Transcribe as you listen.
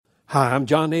Hi, I'm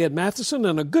John Ed Matheson,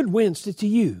 and a good Wednesday to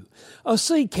you. A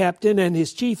sea captain and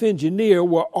his chief engineer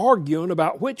were arguing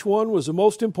about which one was the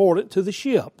most important to the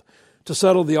ship. To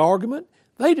settle the argument,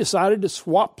 they decided to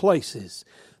swap places.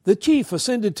 The chief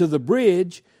ascended to the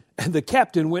bridge, and the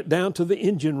captain went down to the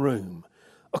engine room.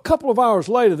 A couple of hours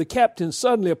later, the captain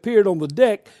suddenly appeared on the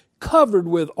deck, covered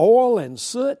with oil and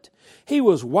soot. He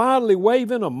was wildly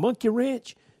waving a monkey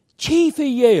wrench. "Chief," he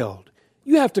yelled,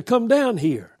 "you have to come down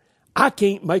here. I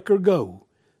can't make her go."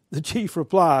 The chief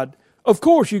replied, "Of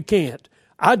course you can't.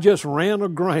 I just ran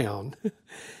aground."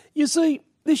 You see,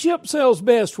 the ship sails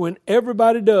best when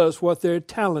everybody does what they're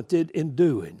talented in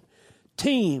doing.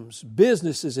 Teams,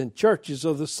 businesses, and churches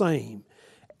are the same.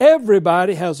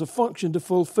 Everybody has a function to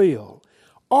fulfill.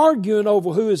 Arguing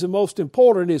over who is the most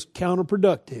important is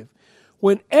counterproductive.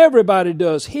 When everybody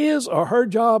does his or her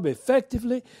job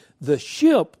effectively, the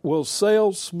ship will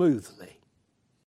sail smoothly.